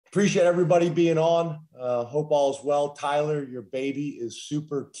Appreciate everybody being on. Hope all is well. Tyler, your baby is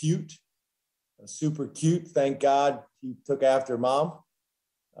super cute. Super cute. Thank God he took after mom.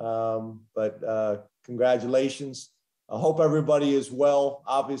 But congratulations. I hope everybody is well.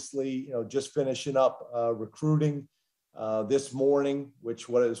 Obviously, just finishing up recruiting this morning, which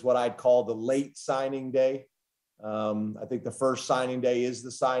is what I'd call the late signing day. I think the first signing day is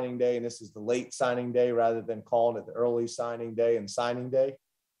the signing day, and this is the late signing day rather than calling it the early signing day and signing day.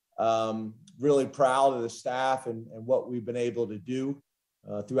 Really proud of the staff and what we've been able to do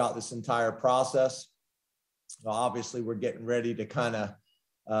throughout this entire process. Obviously, we're getting ready to kind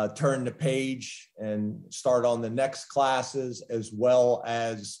of turn the page and start on the next classes, as well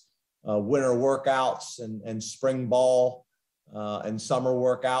as winter workouts and spring ball and summer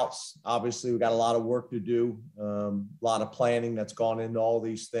workouts. Obviously, we've got a lot of work to do, a lot of planning that's gone into all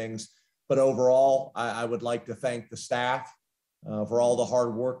these things. But overall, I would like to thank the staff for all the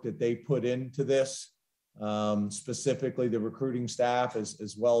hard work that they put into this, specifically the recruiting staff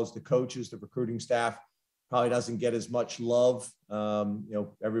as well as the coaches. The recruiting staff probably doesn't get as much love.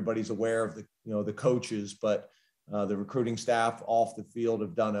 Everybody's aware of the coaches, but the recruiting staff off the field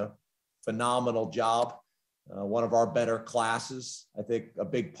have done a phenomenal job. One of our better classes. I think a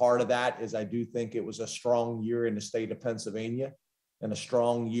big part of that is I do think it was a strong year in the state of Pennsylvania and a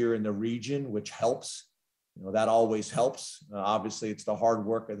strong year in the region, which helps. That always helps. Obviously, it's the hard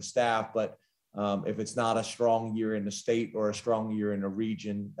work of the staff, but if it's not a strong year in the state or a strong year in the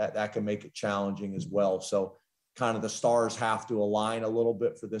region, that can make it challenging as well. So kind of the stars have to align a little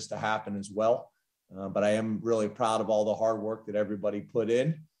bit for this to happen as well. But I am really proud of all the hard work that everybody put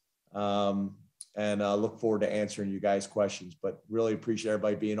in, and look forward to answering you guys' questions. But really appreciate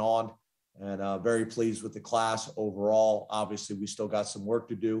everybody being on, and very pleased with the class overall. Obviously, we still got some work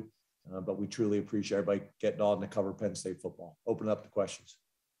to do. But we truly appreciate everybody getting on to cover Penn State football. Open up to questions.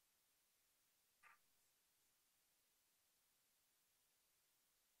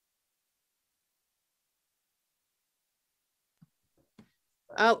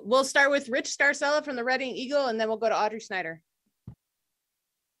 We'll start with Rich Scarcella from the Reading Eagle, and then we'll go to Audrey Snyder.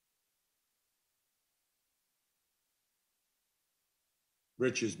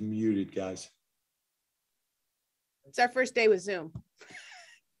 Rich is muted, guys. It's our first day with Zoom.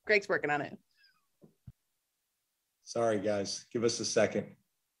 Greg's working on it. Sorry, guys. Give us a second.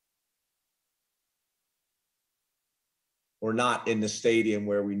 We're not in the stadium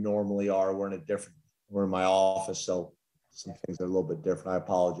where we normally are. We're in my office, so some things are a little bit different. I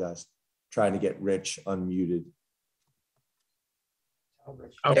apologize. Trying to get Rich unmuted.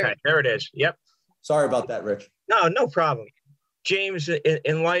 Okay, there it is. Yep. Sorry about that, Rich. No problem. James,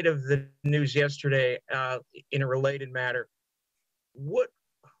 in light of the news yesterday, in a related matter,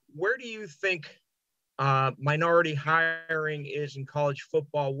 where do you think minority hiring is in college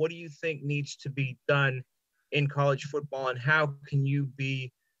football? What do you think needs to be done in college football, and how can you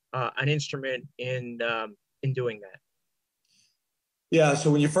be an instrument in doing that? Yeah, so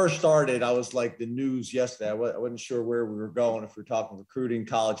when you first started, I was like the news yesterday. I wasn't sure where we were going, if we're talking recruiting,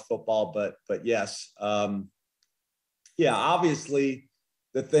 college football, but yes. Yeah, obviously,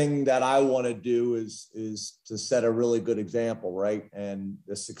 the thing that I want to do is to set a really good example, right? And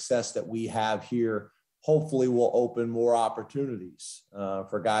the success that we have here hopefully will open more opportunities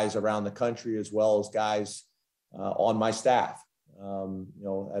for guys around the country, as well as guys on my staff.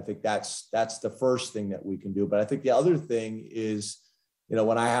 I think that's the first thing that we can do. But I think the other thing is,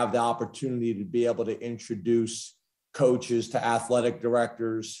 when I have the opportunity to be able to introduce coaches to athletic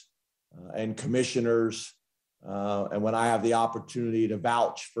directors and commissioners, and when I have the opportunity to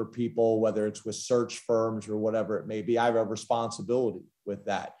vouch for people, whether it's with search firms or whatever it may be, I have a responsibility with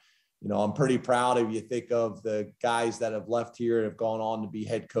that. I'm pretty proud of, you think of the guys that have left here and have gone on to be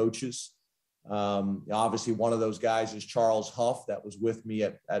head coaches. Obviously, one of those guys is Charles Huff, that was with me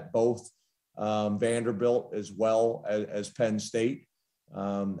at both Vanderbilt as well as Penn State.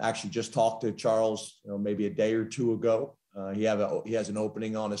 Actually just talked to Charles, maybe a day or two ago. He has an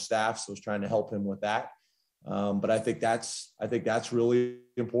opening on his staff, so I was trying to help him with that. But I think that's really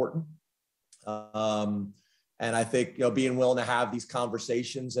important. And I think, being willing to have these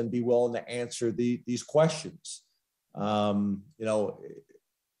conversations and be willing to answer these questions. From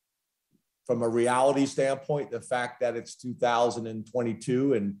a reality standpoint, the fact that it's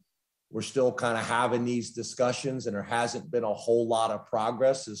 2022 and we're still kind of having these discussions and there hasn't been a whole lot of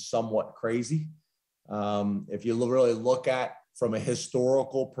progress is somewhat crazy. If you really look at from a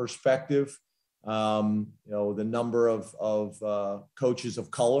historical perspective, the number of coaches of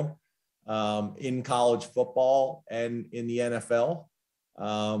color in college football and in the NFL,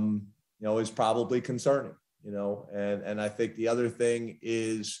 is probably concerning. and I think the other thing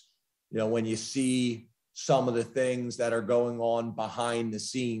is, when you see some of the things that are going on behind the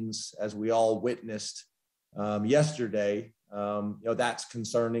scenes, as we all witnessed yesterday, that's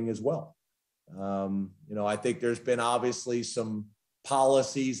concerning as well. I think there's been obviously some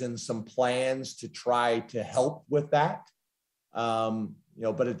policies and some plans to try to help with that.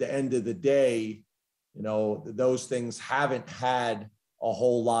 But at the end of the day, those things haven't had a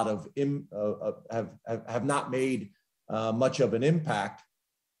whole lot of have not made much of an impact.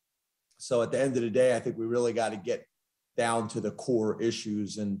 So at the end of the day, I think we really got to get down to the core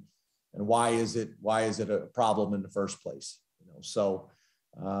issues and why is it a problem in the first place?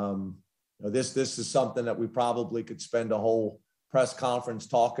 This is something that we probably could spend a whole press conference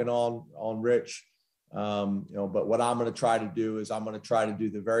talking on, Rich. But what I'm going to try to do is I'm going to try to do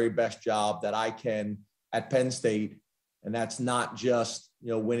the very best job that I can at Penn State. And that's not just,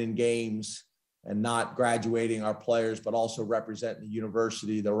 winning games and not graduating our players, but also representing the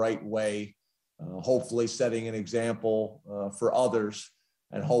university the right way, hopefully setting an example for others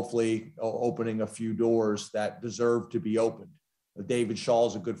and hopefully opening a few doors that deserve to be opened. David Shaw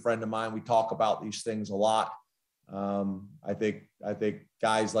is a good friend of mine. We talk about these things a lot. I think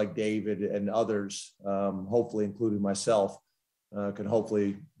guys like David and others, hopefully including myself, can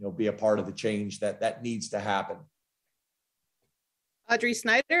hopefully be a part of the change that needs to happen. Audrey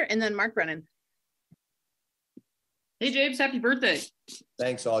Snyder and then Mark Brennan. Hey James, happy birthday.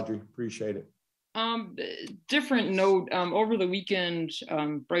 Thanks, Audrey. Appreciate it. Different note, over the weekend,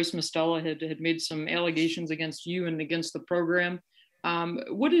 Bryce Mostella had made some allegations against you and against the program.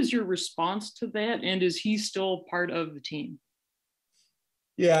 What is your response to that? And is he still part of the team?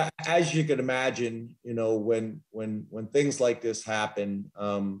 Yeah, as you can imagine, when things like this happen,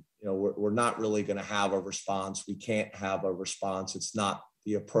 we're not really going to have a response. We can't have a response. It's not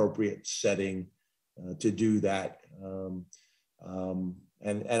the appropriate setting to do that.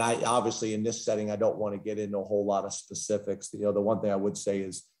 And I obviously in this setting, I don't want to get into a whole lot of specifics. The one thing I would say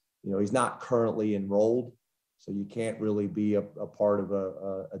is, he's not currently enrolled. So you can't really be a part of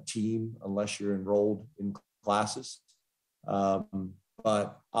a team unless you're enrolled in classes.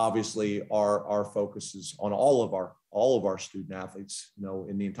 But obviously our focus is on all of our student athletes,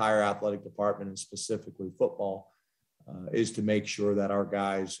 in the entire athletic department and specifically football, is to make sure that our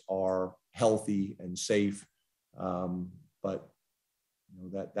guys are healthy and safe. But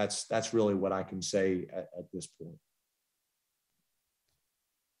that's really what I can say at this point.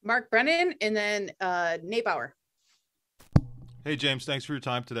 Mark Brennan and then Nate Bauer. Hey, James, thanks for your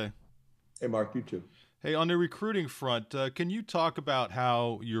time today. Hey, Mark, you too. Hey, on the recruiting front, can you talk about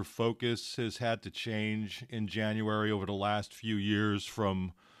how your focus has had to change in January over the last few years,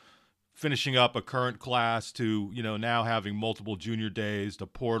 from finishing up a current class to, now having multiple junior days, the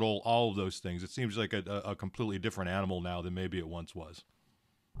portal, all of those things? It seems like a completely different animal now than maybe it once was.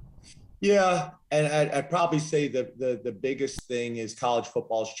 Yeah, and I'd probably say the biggest thing is college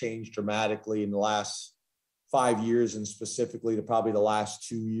football has changed dramatically in the last 5 years, and specifically probably the last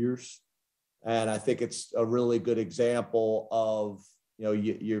 2 years. And I think it's a really good example of,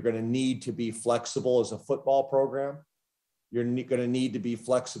 you're going to need to be flexible as a football program. You're going to need to be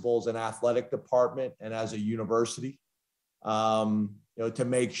flexible as an athletic department and as a university, to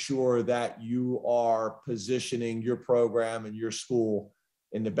make sure that you are positioning your program and your school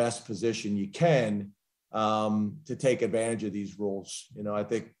in the best position you can to take advantage of these rules. I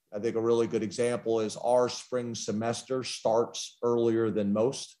think a really good example is our spring semester starts earlier than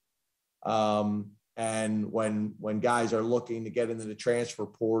most. And when guys are looking to get into the transfer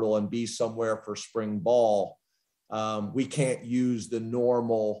portal and be somewhere for spring ball, we can't use the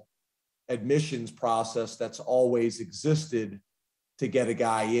normal admissions process that's always existed to get a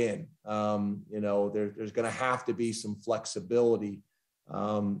guy in. There's going to have to be some flexibility.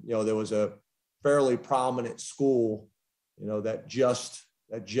 There was a fairly prominent school, that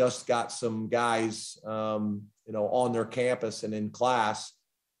just got some guys, on their campus and in class,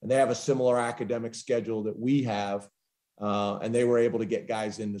 and they have a similar academic schedule that we have, and they were able to get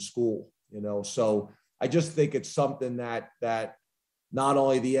guys into school. So I just think it's something that not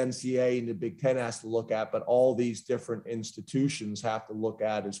only the NCAA and the Big Ten has to look at, but all these different institutions have to look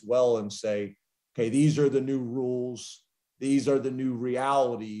at as well and say, okay, these are the new rules. These are the new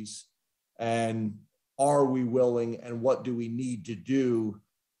realities. And are we willing, and what do we need to do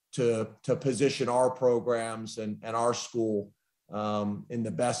to position our programs and our school in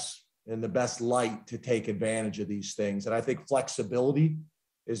the best light to take advantage of these things? And I think flexibility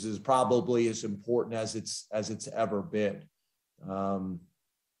is probably as important as it's ever been.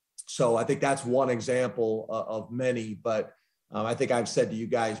 So I think that's one example of many, but I think I've said to you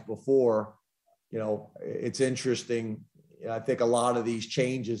guys before, it's interesting. I think a lot of these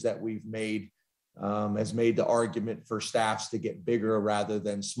changes that we've made has made the argument for staffs to get bigger rather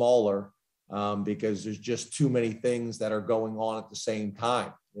than smaller, because there's just too many things that are going on at the same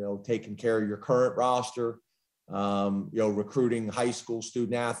time. Taking care of your current roster, recruiting high school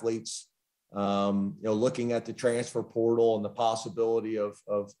student athletes, looking at the transfer portal and the possibility of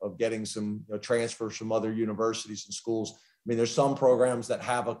getting some transfers from other universities and schools. I mean, there's some programs that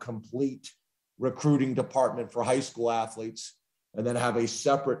have a complete recruiting department for high school athletes and then have a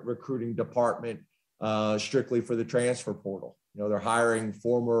separate recruiting department strictly for the transfer portal. They're hiring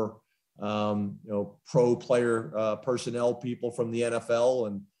former, pro player personnel people from the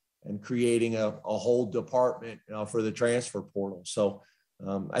NFL and creating a whole department for the transfer portal. So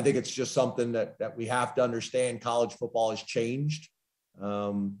I think it's just something that we have to understand. College football has changed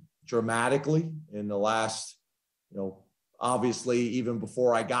dramatically in the last, obviously even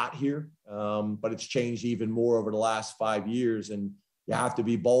before I got here, but it's changed even more over the last 5 years. And you have to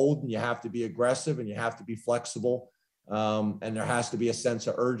be bold, and you have to be aggressive, and you have to be flexible. And there has to be a sense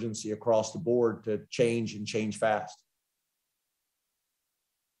of urgency across the board to change and change fast.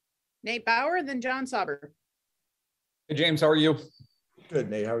 Nate Bauer, then John Sauber. Hey, James, how are you? Good,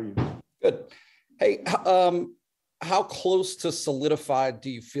 Nate. How are you? Good. Hey, how close to solidified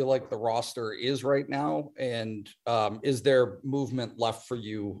do you feel like the roster is right now? And is there movement left for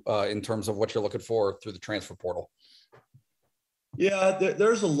you in terms of what you're looking for through the transfer portal? Yeah,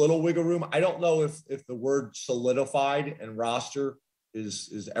 there's a little wiggle room. I don't know if the word solidified and roster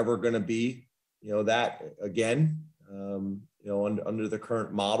is ever going to be, that again, under the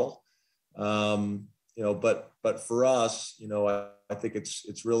current model. But for us, I think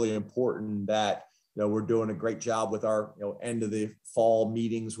it's really important that, we're doing a great job with our, end of the fall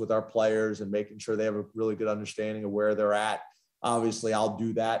meetings with our players and making sure they have a really good understanding of where they're at. Obviously, I'll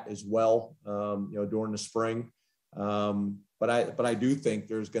do that as well, during the spring. But I do think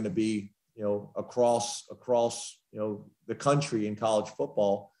there's going to be, across, the country in college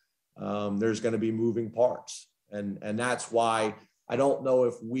football, there's going to be moving parts. And that's why I don't know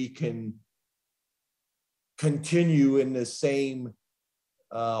if we can continue in the same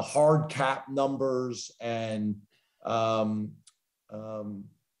hard cap numbers and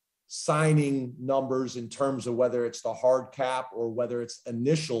signing numbers in terms of whether it's the hard cap or whether it's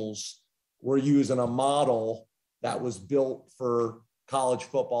initials. We're using a model that was built for college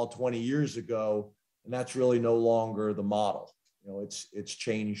football 20 years ago, and that's really no longer the model. It's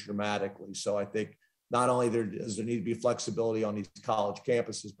changed dramatically. So I think not only does there need to be flexibility on these college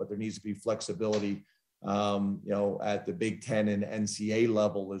campuses, but there needs to be flexibility at the Big Ten and NCAA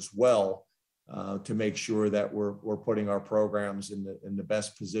level as well, to make sure that we're putting our programs in the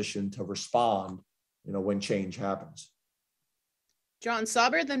best position to respond, when change happens. John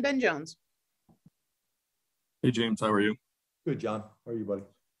Sauber, then Ben Jones. Hey, James, how are you? Good, John. How are you, buddy?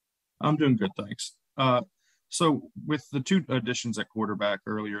 I'm doing good, thanks. So with the two additions at quarterback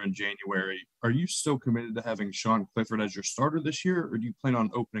earlier in January, are you still committed to having Sean Clifford as your starter this year, or do you plan on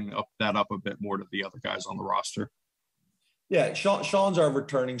opening that up a bit more to the other guys on the roster? Yeah, Sean's our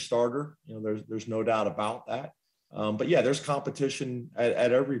returning starter. There's no doubt about that. But yeah, there's competition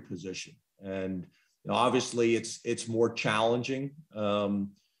at every position, and obviously it's more challenging,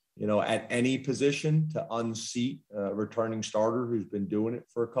 at any position to unseat a returning starter who's been doing it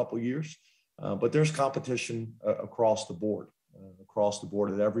for a couple of years. But there's competition across the board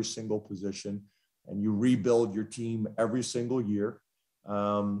at every single position, and you rebuild your team every single year.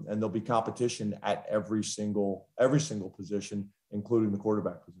 And there'll be competition at every single position, including the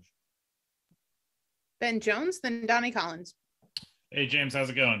quarterback position. Ben Jones, then Donnie Collins. Hey, James, how's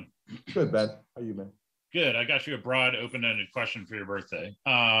it going? Good, Ben. How are you, man? Good. I got you a broad, open-ended question for your birthday.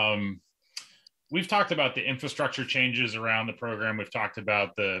 We've talked about the infrastructure changes around the program. We've talked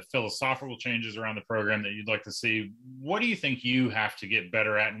about the philosophical changes around the program that you'd like to see. What do you think you have to get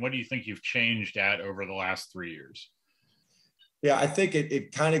better at, and what do you think you've changed at over the last 3 years? Yeah, I think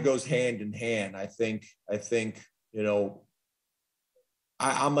it kind of goes hand in hand. I think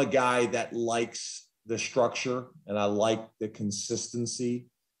I'm a guy that likes the structure, and I like the consistency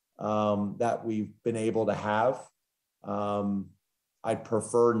that we've been able to have. I'd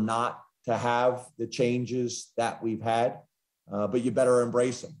prefer not to have the changes that we've had, but you better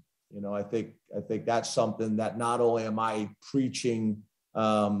embrace them. I think that's something that not only am I preaching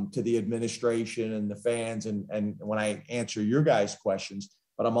to the administration and the fans, and when I answer your guys' questions,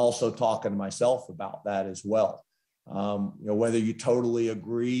 but I'm also talking to myself about that as well. Whether you totally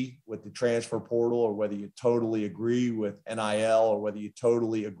agree with the transfer portal, or whether you totally agree with NIL, or whether you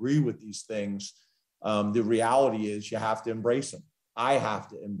totally agree with these things, the reality is you have to embrace them. I have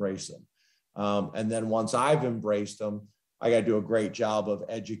to embrace them. And then once I've embraced them, I got to do a great job of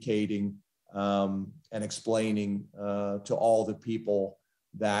educating and explaining to all the people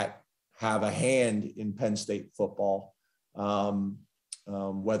that have a hand in Penn State football,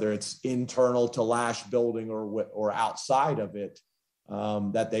 whether it's internal to Lash Building or outside of it,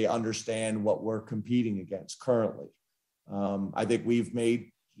 that they understand what we're competing against currently. I think we've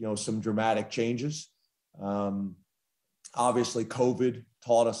made some dramatic changes. Obviously, COVID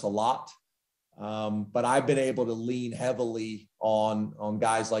taught us a lot. But I've been able to lean heavily on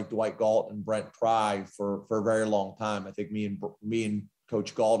guys like Dwight Galt and Brent Pry for a very long time. I think me and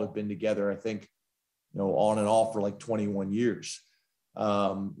Coach Galt have been together, I think, on and off for like 21 years.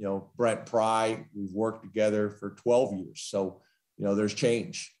 Brent Pry, we've worked together for 12 years. So, there's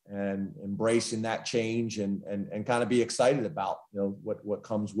change, and embracing that change and kind of be excited about, what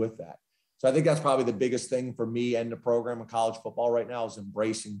comes with that. So I think that's probably the biggest thing for me and the program in college football right now is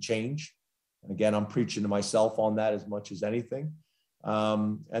embracing change. And again, I'm preaching to myself on that as much as anything.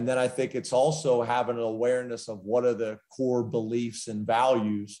 And then I think it's also having an awareness of what are the core beliefs and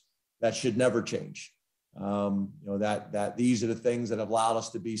values that should never change. That these are the things that have allowed us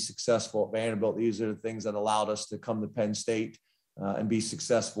to be successful at Vanderbilt. These are the things that allowed us to come to Penn State and be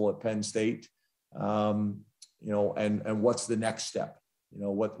successful at Penn State. And what's the next step?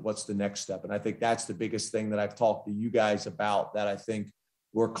 What's the next step? And I think that's the biggest thing that I've talked to you guys about that I think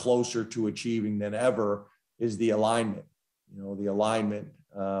we're closer to achieving than ever is the alignment, with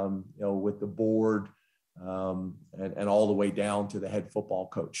the board and all the way down to the head football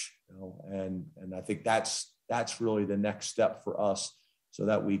coach, and I think that's really the next step for us so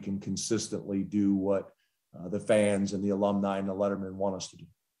that we can consistently do what the fans and the alumni and the lettermen want us to do.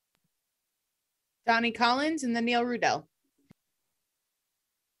 Donnie Collins and then Neil Rudell.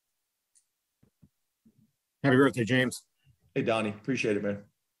 Happy birthday, James. Hey, Donnie. Appreciate it, man.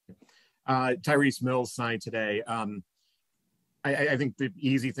 Tyrese Mills signed today. I think the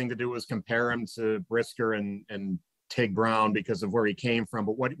easy thing to do was compare him to Brisker and Tig Brown because of where he came from.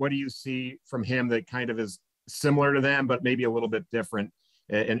 But what do you see from him that kind of is similar to them, but maybe a little bit different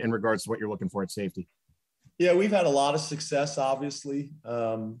in regards to what you're looking for at safety? Yeah, we've had a lot of success, obviously,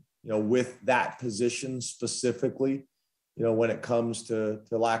 with that position specifically, when it comes to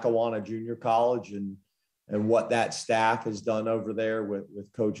Lackawanna Junior College and what that staff has done over there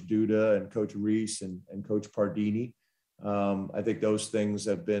with Coach Duda and Coach Reese and Coach Pardini. I think those things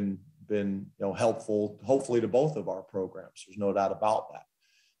have been helpful, hopefully, to both of our programs. There's no doubt about that.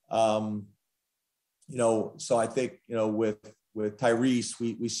 So I think, with Tyrese,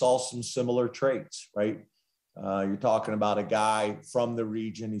 we saw some similar traits, right? You're talking about a guy from the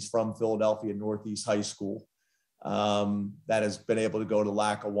region. He's from Philadelphia Northeast High School. That has been able to go to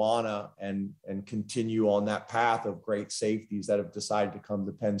Lackawanna and continue on that path of great safeties that have decided to come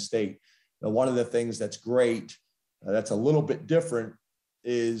to Penn State. Now, one of the things that's great, that's a little bit different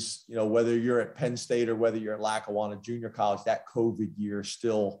is, whether you're at Penn State or whether you're at Lackawanna Junior College, that COVID year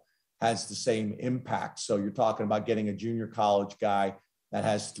still has the same impact. So you're talking about getting a junior college guy that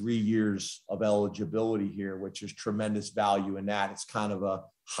has 3 years of eligibility here, which is tremendous value in that. It's kind of a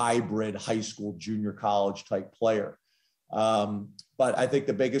hybrid high school, junior college type player. But I think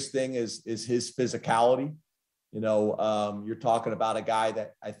the biggest thing is his physicality. You're talking about a guy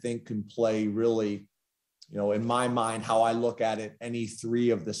that I think can play really, in my mind, how I look at it, any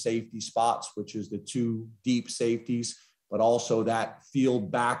three of the safety spots, which is the two deep safeties, but also that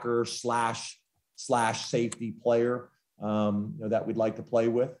field backer slash safety player that we'd like to play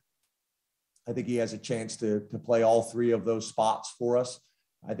with. I think he has a chance to play all three of those spots for us.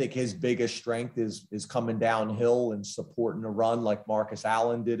 I think his biggest strength is coming downhill and supporting the run like Marcus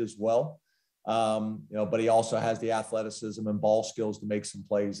Allen did as well. But he also has the athleticism and ball skills to make some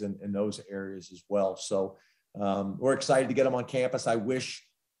plays in those areas as well. So we're excited to get him on campus. I wish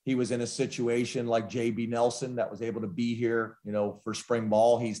he was in a situation like JB Nelson that was able to be here, for spring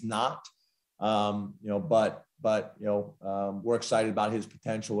ball. He's not, but we're excited about his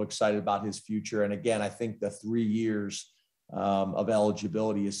potential, we're excited about his future. And again, I think the 3 years of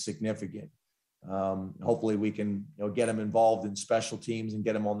eligibility is significant. Hopefully we can get him involved in special teams and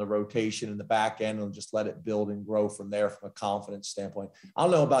get him on the rotation in the back end and just let it build and grow from there from a confidence standpoint. I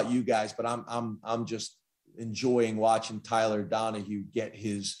don't know about you guys, but I'm just enjoying watching Tyler Donahue get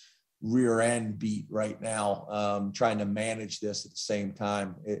his rear end beat right now, trying to manage this at the same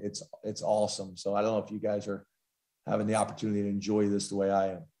time. It's awesome. So I don't know if you guys are having the opportunity to enjoy this the way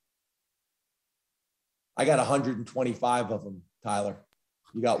I am. I got 125 of them, Tyler.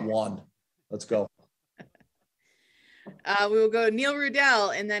 You got one. Let's go. We will go Neil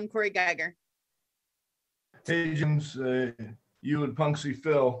Rudell and then Corey Geiger. Hey, James, you and Punksy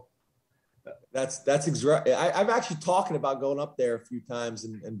Phil. That's exactly. I'm actually talking about going up there a few times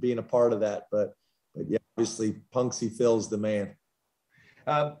and being a part of that, but yeah, obviously Punksy Phil's the man.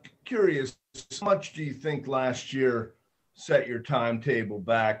 Curious, how much do you think last year set your timetable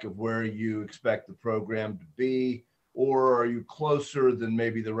back of where you expect the program to be, or are you closer than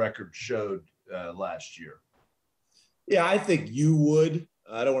maybe the record showed last year? Yeah, I think you would.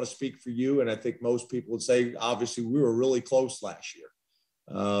 I don't want to speak for you, and I think most people would say, obviously, we were really close last year.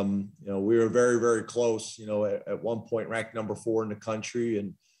 We were very, very close. At one point ranked number 4 in the country,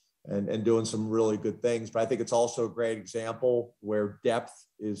 and doing some really good things. But I think it's also a great example where depth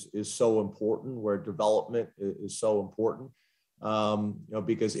is so important, where development is so important.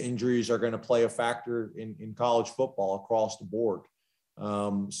 Because injuries are going to play a factor in college football across the board.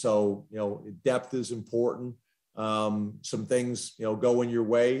 So depth is important. Some things, going your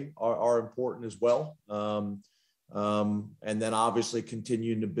way are important as well. And then obviously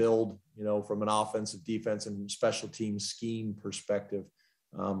continuing to build, from an offensive, defense, and special team scheme perspective,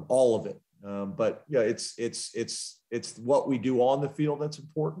 all of it. But yeah, it's what we do on the field that's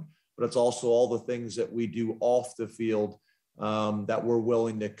important, but it's also all the things that we do off the field, that we're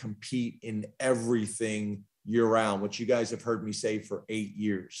willing to compete in everything year round, which you guys have heard me say for 8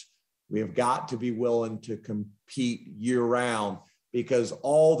 years. We have got to be willing to compete year round, because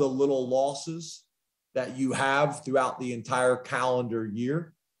all the little losses that you have throughout the entire calendar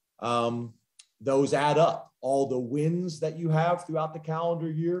year, those add up. All the wins that you have throughout the calendar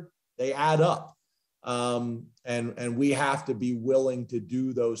year, they add up. And we have to be willing to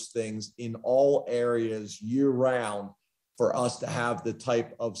do those things in all areas year round for us to have the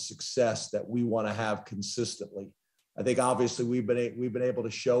type of success that we want to have consistently. I think obviously we've been able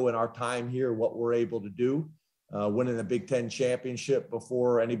to show in our time here what we're able to do, winning a Big Ten championship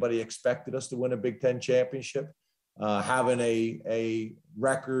before anybody expected us to win a Big Ten championship, having a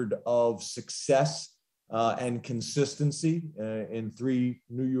record of success and consistency in 3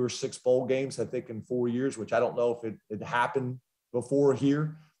 New Year's 6 bowl games, I think in 4 years, which I don't know if it happened before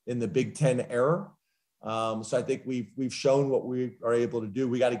here in the Big Ten era. So I think we've shown what we are able to do.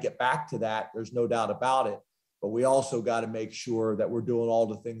 We got to get back to that. There's no doubt about it. But we also got to make sure that we're doing all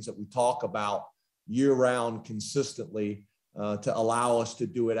the things that we talk about year round consistently, to allow us to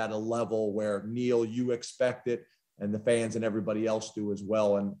do it at a level where, Neil, you expect it, and the fans and everybody else do as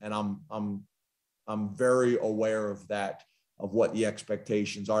well. And I'm very aware of that, of what the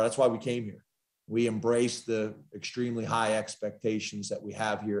expectations are. That's why we came here. We embrace the extremely high expectations that we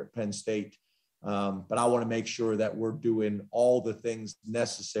have here at Penn State. But I want to make sure that we're doing all the things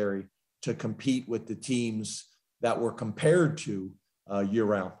necessary to compete with the teams that we're compared to year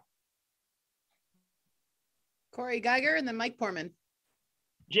round. Corey Geiger and then Mike Portman.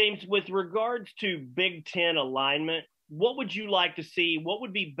 James, with regards to Big Ten alignment, what would you like to see? What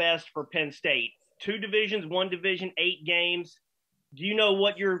would be best for Penn State? 2 divisions, 1 division, 8 games. Do you know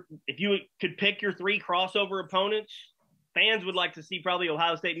if you could pick your 3 crossover opponents? Fans would like to see probably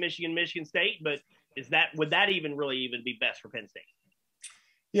Ohio State, Michigan, Michigan State, but would that even be best for Penn State?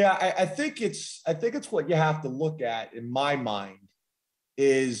 Yeah, I think it's what you have to look at, in my mind,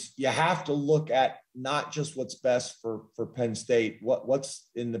 is you have to look at not just what's best for Penn State, what's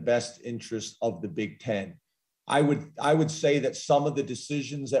in the best interest of the Big Ten. I would say that some of the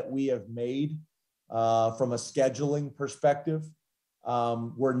decisions that we have made from a scheduling perspective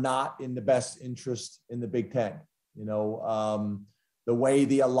were not in the best interest in the Big Ten. The way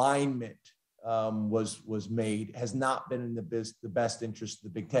the alignment was made has not been in the best interest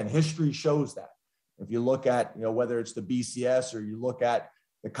of the Big Ten. History shows that. If you look at, whether it's the BCS or you look at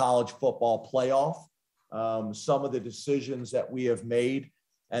the college football playoff, some of the decisions that we have made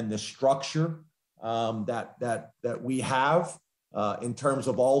and the structure that we have in terms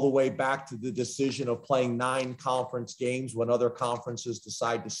of all the way back to the decision of playing 9 conference games when other conferences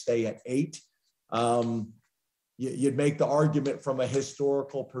decide to stay at 8. You'd make the argument from a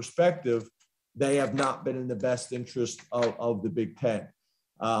historical perspective, they have not been in the best interest of the Big Ten.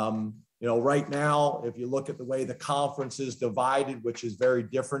 Right now, if you look at the way the conference is divided, which is very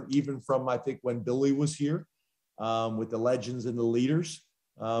different, even from, I think, when Billy was here, with the legends and the leaders,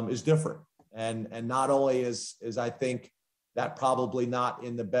 is different. And not only is I think that probably not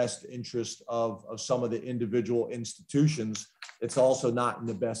in the best interest of some of the individual institutions, it's also not in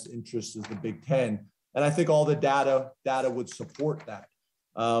the best interest of the Big Ten. And I think all the data would support that.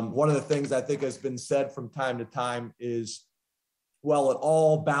 One of the things I think has been said from time to time is, well, it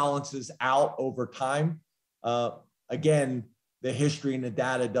all balances out over time. Again, the history and the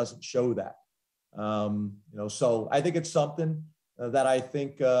data doesn't show that. So I think it's something that I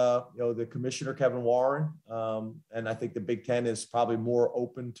think, the commissioner, Kevin Warren, and I think the Big Ten is probably more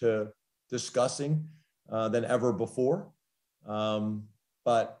open to discussing than ever before.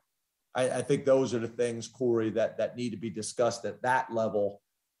 But I think those are the things, Corey, that need to be discussed at that level,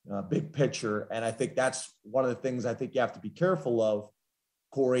 big picture. And I think that's one of the things I think you have to be careful of,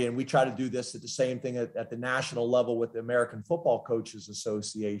 Corey. And we try to do this at the same thing at the national level with the American Football Coaches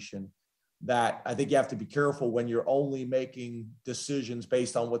Association, that I think you have to be careful when you're only making decisions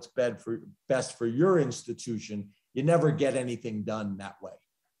based on what's best for your institution. You never get anything done that way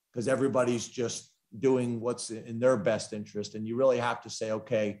because everybody's just doing what's in their best interest. And you really have to say,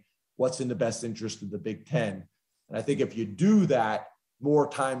 okay, what's in the best interest of the Big Ten? And I think if you do that more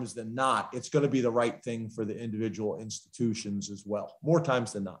times than not, it's going to be the right thing for the individual institutions as well, more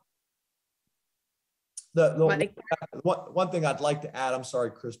times than not. One thing I'd like to add, I'm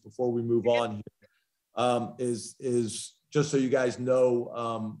sorry, Chris, before we move on here, is just so you guys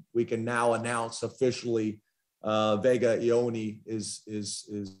know, we can now announce officially Vega Ione is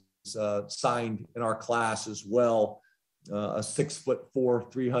signed in our class as well. A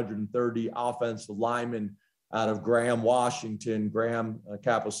 6'4", 330 offensive lineman out of Graham, Washington, Graham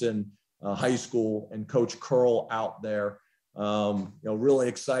Capucin High School, and Coach Curl out there. Really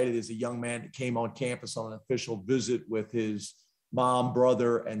excited as a young man that came on campus on an official visit with his mom,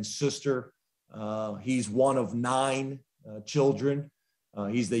 brother, and sister. He's one of 9 children.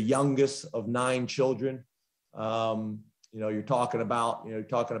 He's the youngest of 9 children. You're talking about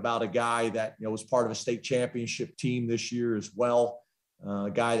a guy that, was part of a state championship team this year as well.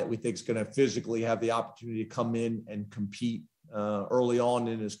 A guy that we think is going to physically have the opportunity to come in and compete early on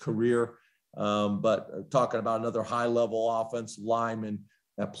in his career. But talking about another high-level offensive lineman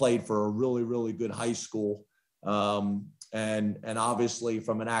that played for a really, really good high school. And obviously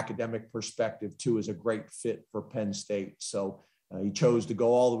from an academic perspective too, is a great fit for Penn State. So he chose to go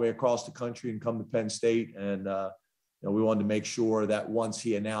all the way across the country and come to Penn State. And, we wanted to make sure that once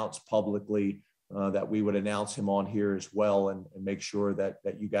he announced publicly that we would announce him on here as well and make sure that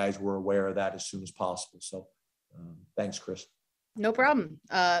you guys were aware of that as soon as possible. So thanks, Chris. No problem.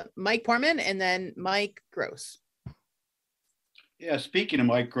 Mike Portman and then Mike Gross. Yeah, speaking of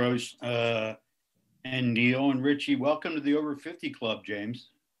Mike Gross and Neil and Richie, welcome to the Over 50 Club, James.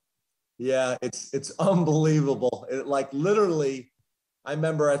 Yeah, it's unbelievable. Literally, I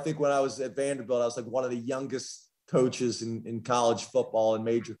remember, I think when I was at Vanderbilt, I was like one of the youngest coaches in college football and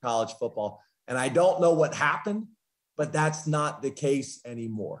major college football. And I don't know what happened, but that's not the case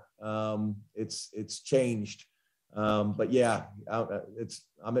anymore. It's changed. But yeah,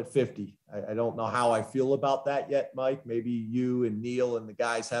 I'm at 50. I don't know how I feel about that yet, Mike. Maybe you and Neil and the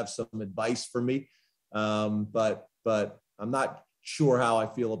guys have some advice for me. But I'm not sure how I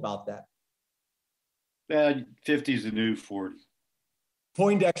feel about that. 50 is the new 40.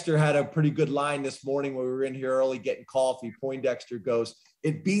 Poindexter had a pretty good line this morning when we were in here early getting coffee. Poindexter goes,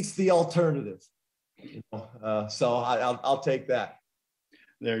 "It beats the alternative." So I'll take that.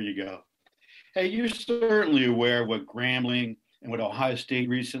 There you go. Hey, you're certainly aware of what Grambling and what Ohio State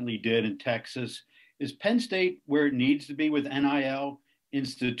recently did in Texas. Is Penn State where it needs to be with NIL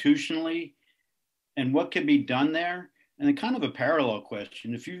institutionally? And what can be done there? And then kind of a parallel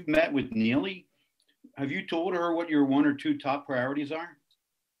question. If you've met with Neely, have you told her what your 1 or 2 top priorities are?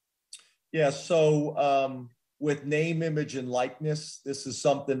 Yeah, so with name, image, and likeness, this is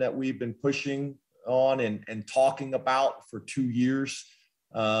something that we've been pushing on and talking about for 2 years.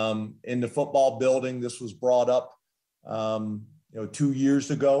 In the football building, this was brought up, 2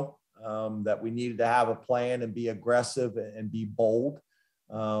 years ago, that we needed to have a plan and be aggressive and be bold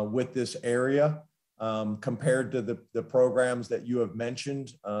with this area. Compared to the programs that you have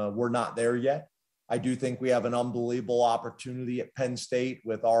mentioned, we're not there yet. I do think we have an unbelievable opportunity at Penn State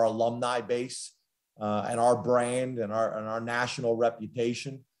with our alumni base and our brand and our national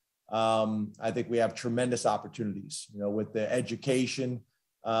reputation. I think we have tremendous opportunities, with the education,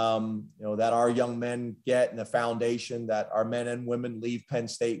 that our young men get and the foundation that our men and women leave Penn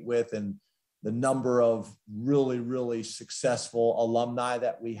State with, and the number of really, really successful alumni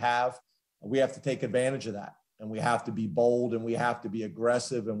that we have to take advantage of that. And we have to be bold and we have to be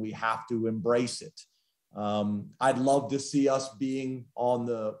aggressive and we have to embrace it. I'd love to see us being on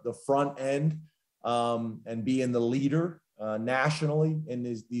the front end and being the leader nationally in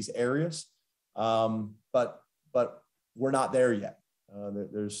these areas. But we're not there yet.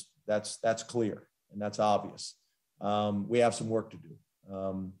 That's clear and that's obvious. We have some work to do.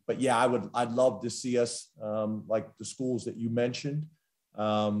 But yeah, I'd love to see us like the schools that you mentioned,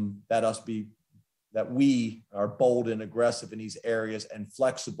 that we are bold and aggressive in these areas and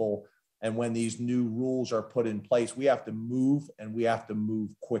flexible. And when these new rules are put in place, we have to move and we have to move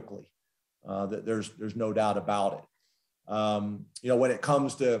quickly. There's no doubt about it. When it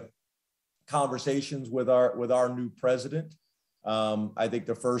comes to conversations with our new president. I think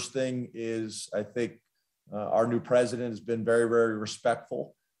the first thing is, I think our new president has been very, very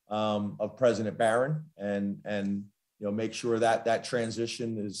respectful of President Barron, and make sure that that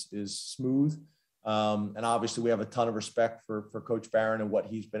transition is smooth. And obviously, we have a ton of respect for Coach Barron and what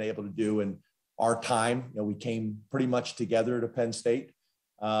he's been able to do in our time. We came pretty much together to Penn State.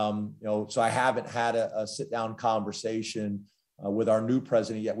 So I haven't had a sit-down conversation with our new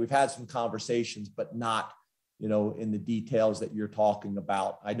president yet. We've had some conversations, but not, in the details that you're talking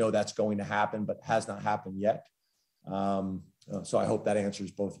about. I know that's going to happen, but has not happened yet. So I hope that answers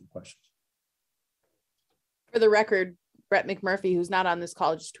both your questions. For the record, Brett McMurphy, who's not on this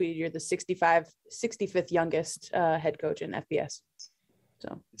call, just tweeted you're the 65th youngest head coach in FBS.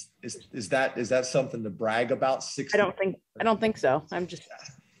 So is that something to brag about? 60? I don't think so.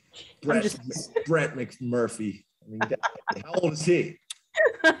 Brett McMurphy. I mean, how old is he?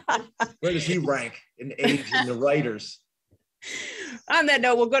 Where does he rank in age in the writers? On that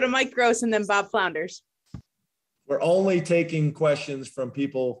note, we'll go to Mike Gross and then Bob Flounders. We're only taking questions from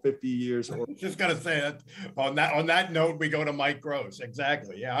people 50 years or just gonna say that on that note, we go to Mike Gross.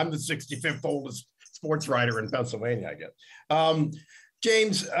 Exactly. Yeah, I'm the 65th oldest sports writer in Pennsylvania, I guess.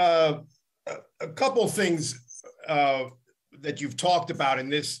 James, a couple of things that you've talked about in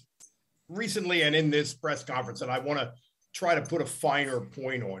this recently and in this press conference that I want to try to put a finer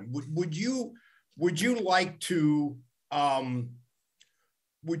point on. Would you like to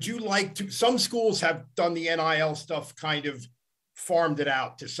some schools have done the NIL stuff, kind of farmed it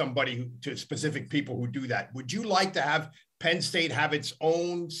out to to specific people who do that. Would you like to have Penn State have its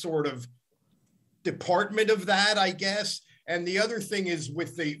own sort of department of that, I guess? And the other thing is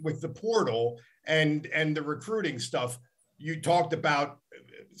with the portal and the recruiting stuff, you talked about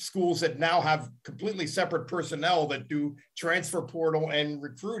schools that now have completely separate personnel that do transfer portal and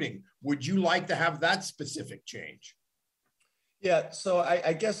recruiting. Would you like to have that specific change? Yeah, so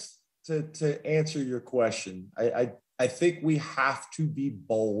I guess to answer your question, I think we have to be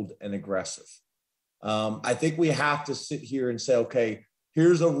bold and aggressive. I think we have to sit here and say, okay,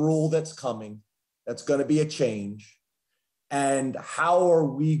 here's a rule that's coming, that's going to be a change. And how are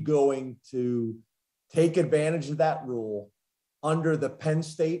we going to take advantage of that rule under the Penn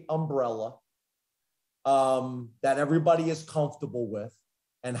State umbrella that everybody is comfortable with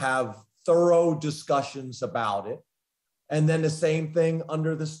and have thorough discussions about it? And then the same thing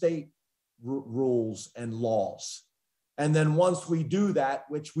under the state rules and laws. And then once we do that,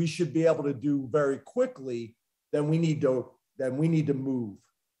 which we should be able to do very quickly, then we need to move,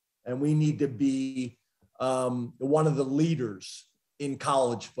 and we need to be one of the leaders in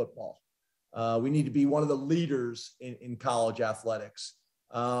college football. We need to be one of the leaders in college athletics,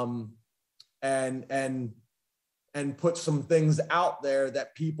 and put some things out there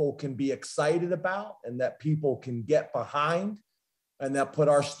that people can be excited about and that people can get behind, and that put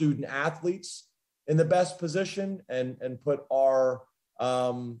our student athletes in the best position and put our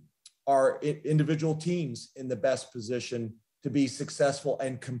individual teams in the best position to be successful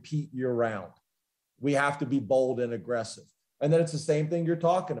and compete year round. We have to be bold and aggressive. And then it's the same thing you're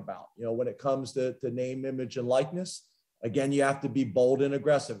talking about. When it comes to name, image, and likeness, again, you have to be bold and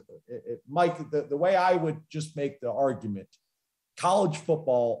aggressive. Mike, the way I would just make the argument, college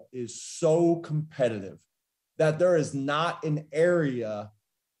football is so competitive that there is not an area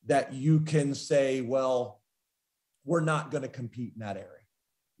that you can say, well, we're not going to compete in that area.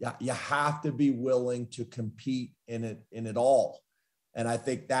 Yeah, you have to be willing to compete in it all. And I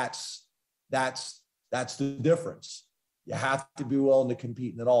think that's the difference. You have to be willing to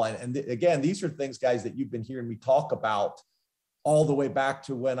compete in it all. And again, these are things, guys, that you've been hearing me talk about all the way back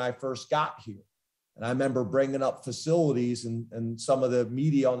to when I first got here. And I remember bringing up facilities, and some of the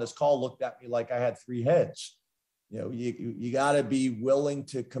media on this call looked at me like I had three heads. You got to be willing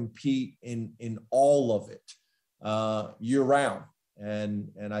to compete in all of it year round.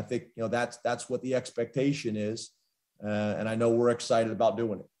 And I think, that's what the expectation is. And I know we're excited about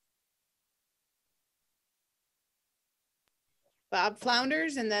doing it. Bob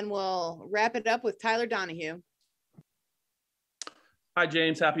Flounders, and then we'll wrap it up with Tyler Donahue. Hi,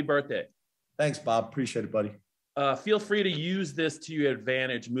 James. Happy birthday. Thanks, Bob. Appreciate it, buddy. Feel free to use this to your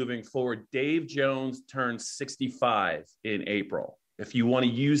advantage moving forward. Dave Jones turns 65 in April. If you want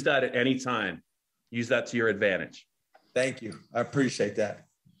to use that at any time, use that to your advantage. Thank you. I appreciate that.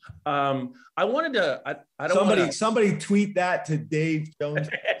 I wanted to, somebody tweet that to Dave Jones.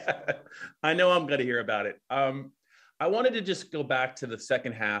 I know I'm going to hear about it. I wanted to just go back to the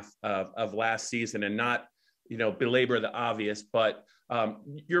second half of last season and not, belabor the obvious, but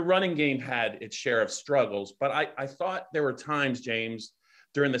your running game had its share of struggles. But I thought there were times, James,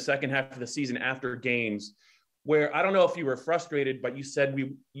 during the second half of the season after games where I don't know if you were frustrated, but you said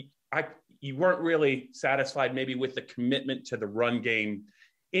you weren't really satisfied maybe with the commitment to the run game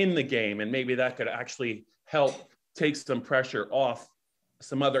in the game, and maybe that could actually help take some pressure off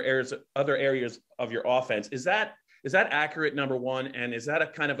some other areas of your offense. Is that accurate, number one? And is that a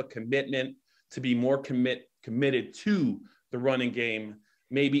kind of a commitment to be more committed to the running game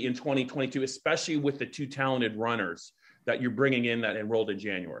maybe in 2022, especially with the two talented runners that you're bringing in that enrolled in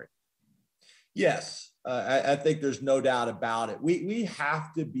January? Yes, I think there's no doubt about it. We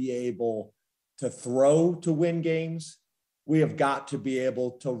have to be able to throw to win games. We have got to be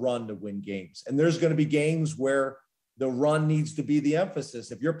able to run to win games. And there's going to be games where the run needs to be the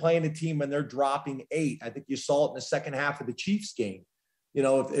emphasis. If you're playing a team and they're dropping 8, I think you saw it in the second half of the Chiefs game. You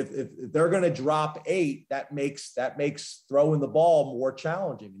know, if they're going to drop 8, that makes throwing the ball more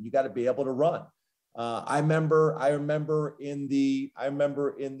challenging, and you got to be able to run. I remember in the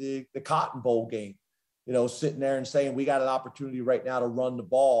Cotton Bowl game, you know, sitting there and saying, we got an opportunity right now to run the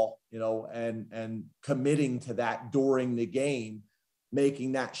ball, you know, and committing to that during the game,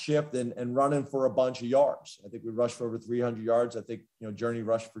 making that shift and running for a bunch of yards. I think we rushed for over 300 yards. I think, you know, Journey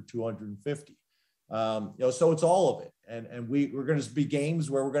rushed for 250. You know, so it's all of it. And we're going to be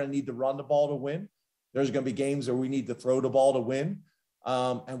games where we're going to need to run the ball to win. There's going to be games where we need to throw the ball to win.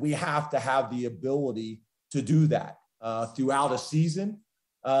 And we have to have the ability to do that throughout a season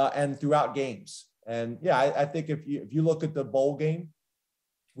and throughout games. And yeah, I think if you look at the bowl game,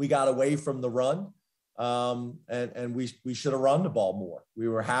 we got away from the run, and we should have run the ball more. We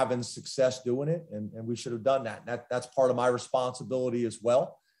were having success doing it, and we should have done that. And that's part of my responsibility as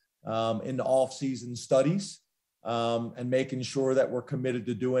well in the off-season studies. And making sure that we're committed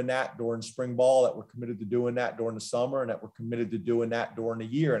to doing that during spring ball, that we're committed to doing that during the summer, and that we're committed to doing that during the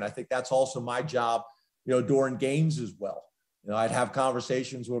year. And I think that's also my job, you know, during games as well. You know, I'd have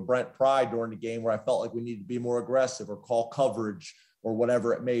conversations with Brent Pry during the game where I felt like we need to be more aggressive or call coverage or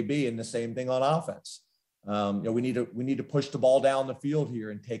whatever it may be. And the same thing on offense. You know, we need to push the ball down the field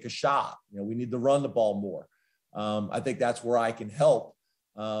here and take a shot. You know, we need to run the ball more. I think that's where I can help.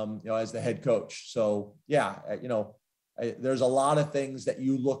 You know, as the head coach. So yeah, you know, there's a lot of things that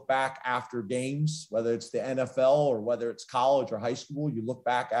you look back after games, whether it's the NFL or whether it's college or high school, you look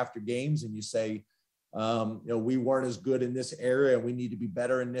back after games and you say, you know, we weren't as good in this area and we need to be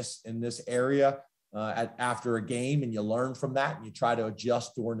better in this area after a game, and you learn from that and you try to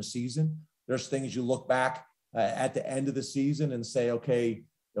adjust during the season. There's things you look back at the end of the season and say, okay,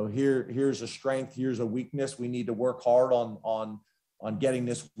 you know, here's a strength, here's a weakness. We need to work hard on getting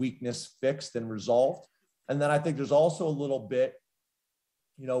this weakness fixed and resolved. And then I think there's also a little bit,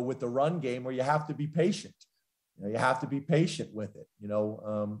 you know, with the run game where you have to be patient. You know, you have to be patient with it, you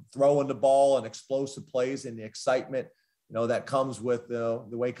know, throwing the ball and explosive plays and the excitement, you know, that comes with the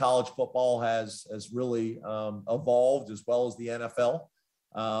way college football has really evolved, as well as the NFL.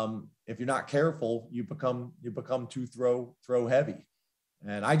 If you're not careful, you become too throw heavy.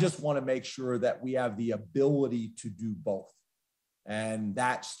 And I just want to make sure that we have the ability to do both. And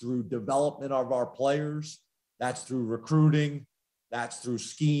that's through development of our players. That's through recruiting. That's through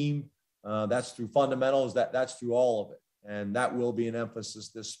scheme. That's through fundamentals. That's through all of it. And that will be an emphasis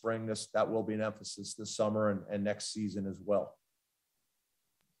this spring. That will be an emphasis this summer and next season as well.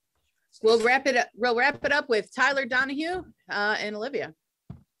 We'll wrap it up with Tyler Donahue and Olivia.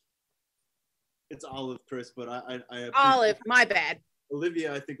 It's Olive, Chris, but I Olive, my bad.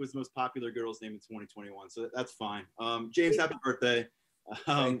 Olivia, I think, was the most popular girl's name in 2021, so that's fine. James, happy birthday.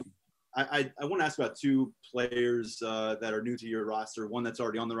 I want to ask about two players that are new to your roster, one that's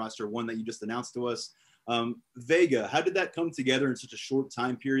already on the roster, one that you just announced to us. Vega, how did that come together in such a short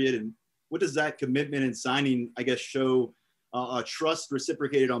time period? And what does that commitment and signing, I guess, show trust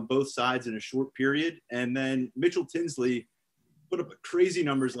reciprocated on both sides in a short period? And then Mitchell Tinsley put up crazy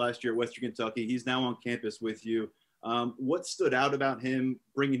numbers last year at Western Kentucky. He's now on campus with you. What stood out about him,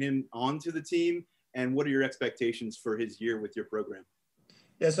 bringing him onto the team, and what are your expectations for his year with your program?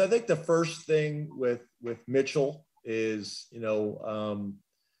 Yes, I think the first thing with Mitchell is, you know,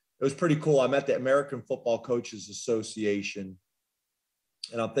 it was pretty cool. I'm at the American Football Coaches Association,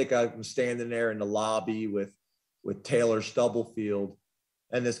 and I think I was standing there in the lobby with Taylor Stubblefield,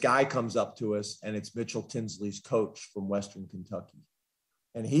 and this guy comes up to us, and it's Mitchell Tinsley's coach from Western Kentucky.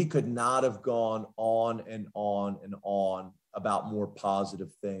 And he could not have gone on and on and on about more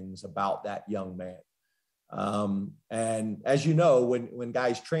positive things about that young man. And as you know, when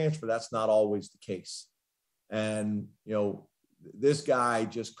guys transfer, that's not always the case. And, you know, this guy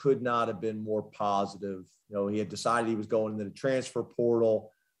just could not have been more positive. You know, he had decided he was going into the transfer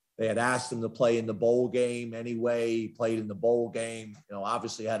portal. They had asked him to play in the bowl game anyway. He played in the bowl game,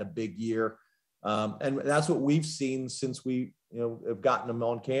 obviously had a big year. And that's what we've seen since we, have gotten him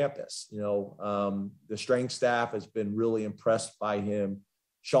on campus. The strength staff has been really impressed by him.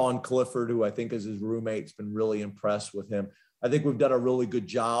 Sean Clifford, who I think is his roommate, has been really impressed with him. I think we've done a really good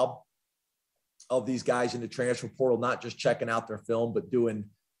job of these guys in the transfer portal, not just checking out their film, but doing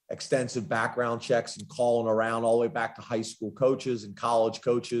extensive background checks and calling around all the way back to high school coaches and college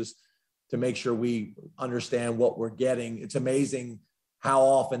coaches to make sure we understand what we're getting. It's amazing how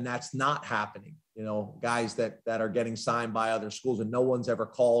often that's not happening. Guys that are getting signed by other schools and no one's ever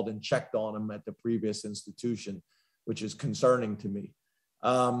called and checked on them at the previous institution, which is concerning to me.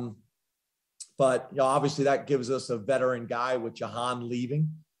 But obviously that gives us a veteran guy with Jahan leaving.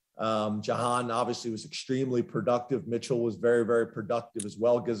 Jahan obviously was extremely productive. Mitchell was very, very productive as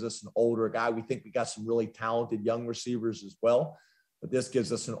well. Gives us an older guy. We think we got some really talented young receivers as well, but this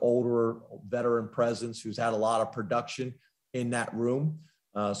gives us an older veteran presence who's had a lot of production in that room.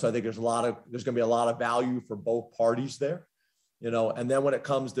 So I think there's going to be a lot of value for both parties there, and then when it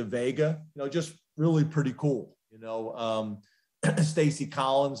comes to Vega, just really pretty cool. Stacy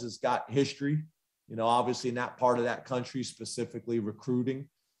Collins has got history, obviously in that part of that country, specifically recruiting,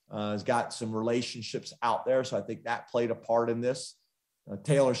 has got some relationships out there. So I think that played a part in this.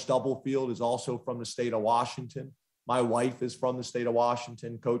 Taylor Stubblefield is also from the state of Washington. My wife is from the state of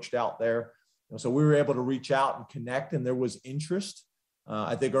Washington, coached out there. So we were able to reach out and connect, and there was interest.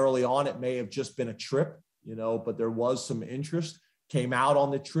 I think early on it may have just been a trip, but there was some interest. Came out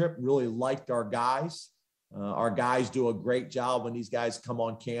on the trip, really liked our guys. Our guys do a great job when these guys come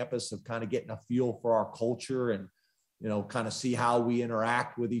on campus of kind of getting a feel for our culture and, kind of see how we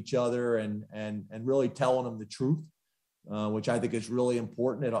interact with each other and really telling them the truth, which I think is really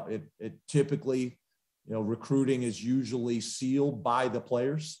important. It typically, recruiting is usually sealed by the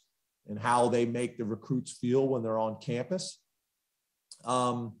players and how they make the recruits feel when they're on campus.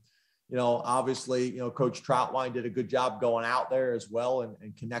 Obviously, Coach Troutwine did a good job going out there as well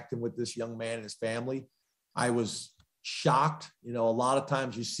and connecting with this young man and his family. I was shocked. A lot of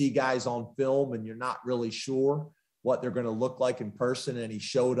times you see guys on film and you're not really sure what they're going to look like in person. And he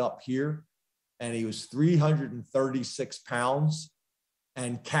showed up here and he was 336 pounds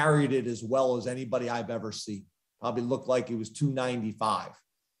and carried it as well as anybody I've ever seen. Probably looked like he was 295.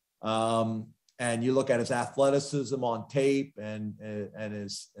 And you look at his athleticism on tape and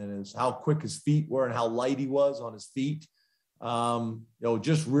his how quick his feet were and how light he was on his feet.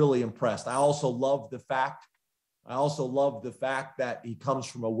 Just really impressed. I also love the fact that he comes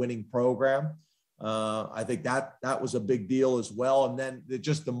from a winning program. I think that was a big deal as well. And then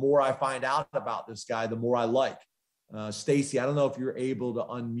just the more I find out about this guy, the more I like. Stacy, I don't know if you're able to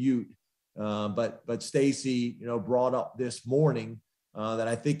unmute, but Stacy, brought up this morning that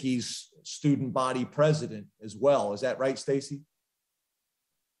I think he's student body president as well. Is that right, Stacy?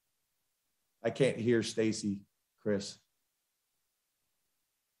 I can't hear Stacy, Chris.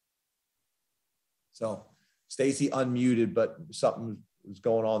 So Stacy unmuted, but something was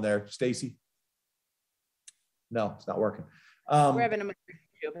going on there. Stacy? No, it's not working. We're having a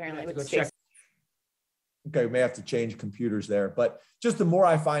issue apparently with Stacy. Okay, we may have to change computers there. But just the more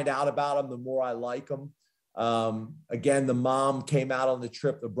I find out about him, the more I like him. Again, the mom came out on the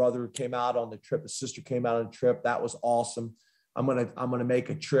trip. The brother came out on the trip. The sister came out on the trip. That was awesome. I'm gonna make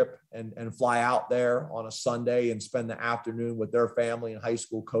a trip and fly out there on a Sunday and spend the afternoon with their family and high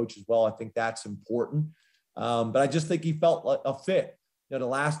school coach as well. I think that's important. But I just think he felt like a fit. The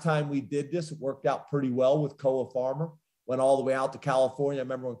last time we did this, it worked out pretty well with Koa Farmer. Went all the way out to California. I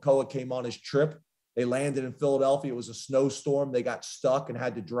remember when Koa came on his trip, they landed in Philadelphia. It was a snowstorm. They got stuck and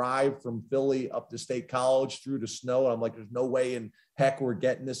had to drive from Philly up to State College through the snow. And I'm like, there's no way in heck we're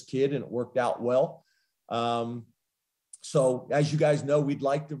getting this kid. And it worked out well. So as you guys know, we'd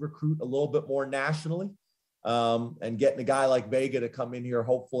like to recruit a little bit more nationally, and getting a guy like Vega to come in here.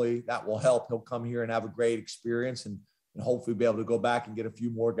 Hopefully that will help. He'll come here and have a great experience and hopefully be able to go back and get a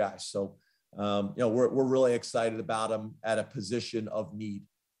few more guys. So, we're really excited about him at a position of need.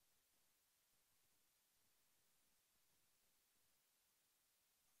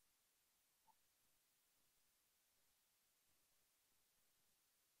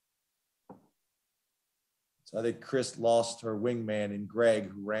 So I think Chris lost her wingman in Greg,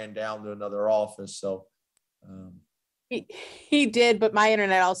 who ran down to another office. So he did, but my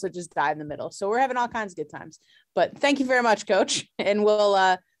internet also just died in the middle. So we're having all kinds of good times. But thank you very much, Coach. And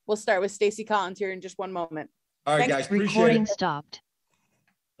we'll start with Stacy Collins here in just one moment. All right, guys. Appreciate Recording it. Stopped.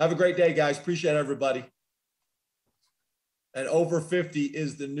 Have a great day, guys. Appreciate everybody. And over 50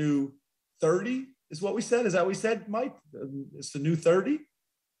 is the new 30, is what we said. Is that what we said, Mike? It's the new 30?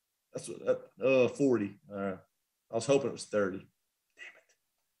 That's 40. I was hoping it was 30. Damn it.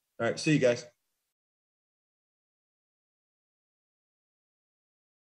 All right. See you guys.